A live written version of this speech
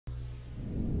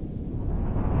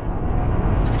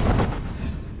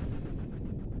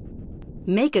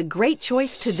Make a great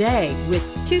choice today with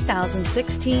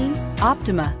 2016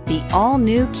 Optima. The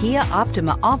all-new Kia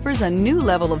Optima offers a new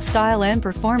level of style and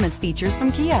performance features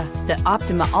from Kia. The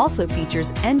Optima also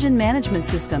features engine management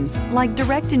systems like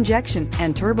direct injection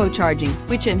and turbocharging,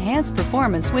 which enhance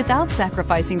performance without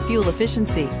sacrificing fuel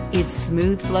efficiency. Its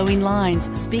smooth flowing lines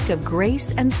speak of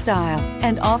grace and style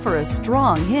and offer a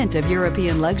strong hint of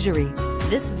European luxury.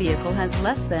 This vehicle has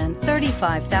less than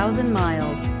 35,000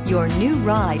 miles. Your new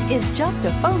ride is just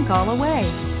a phone call away.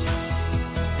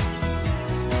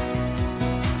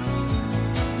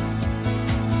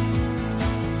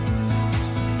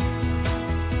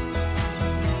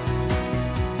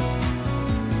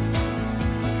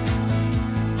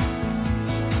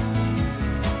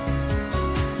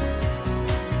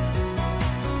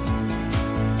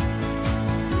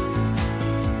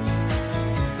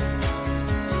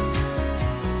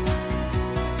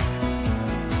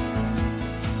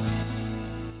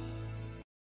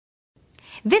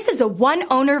 This is a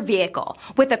one-owner vehicle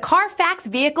with a CarFax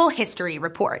Vehicle History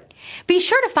Report. Be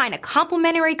sure to find a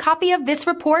complimentary copy of this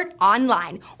report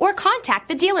online or contact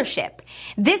the dealership.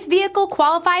 This vehicle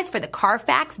qualifies for the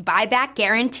CarFax Buyback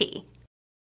Guarantee.